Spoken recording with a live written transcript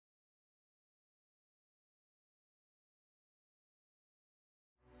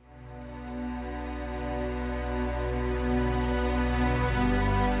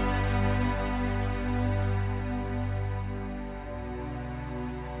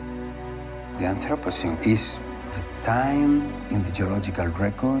the Anthropocene is the time in the geological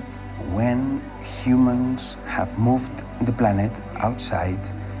record when humans have moved the planet outside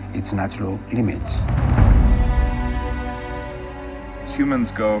its natural limits. Humans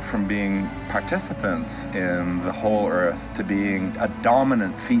go from being participants in the whole Earth to being a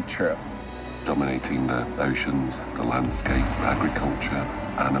dominant feature. Dominating the oceans, the landscape, agriculture,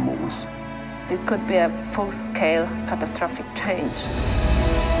 animals. It could be a full-scale catastrophic change.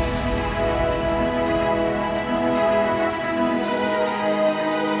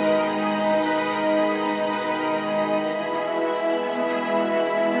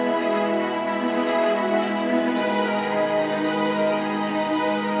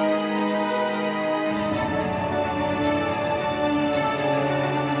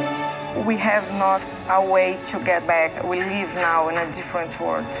 We have not a way to get back. We live now in a different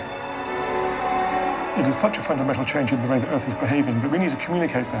world. It is such a fundamental change in the way the Earth is behaving that we need to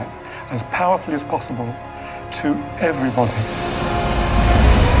communicate that as powerfully as possible to everybody.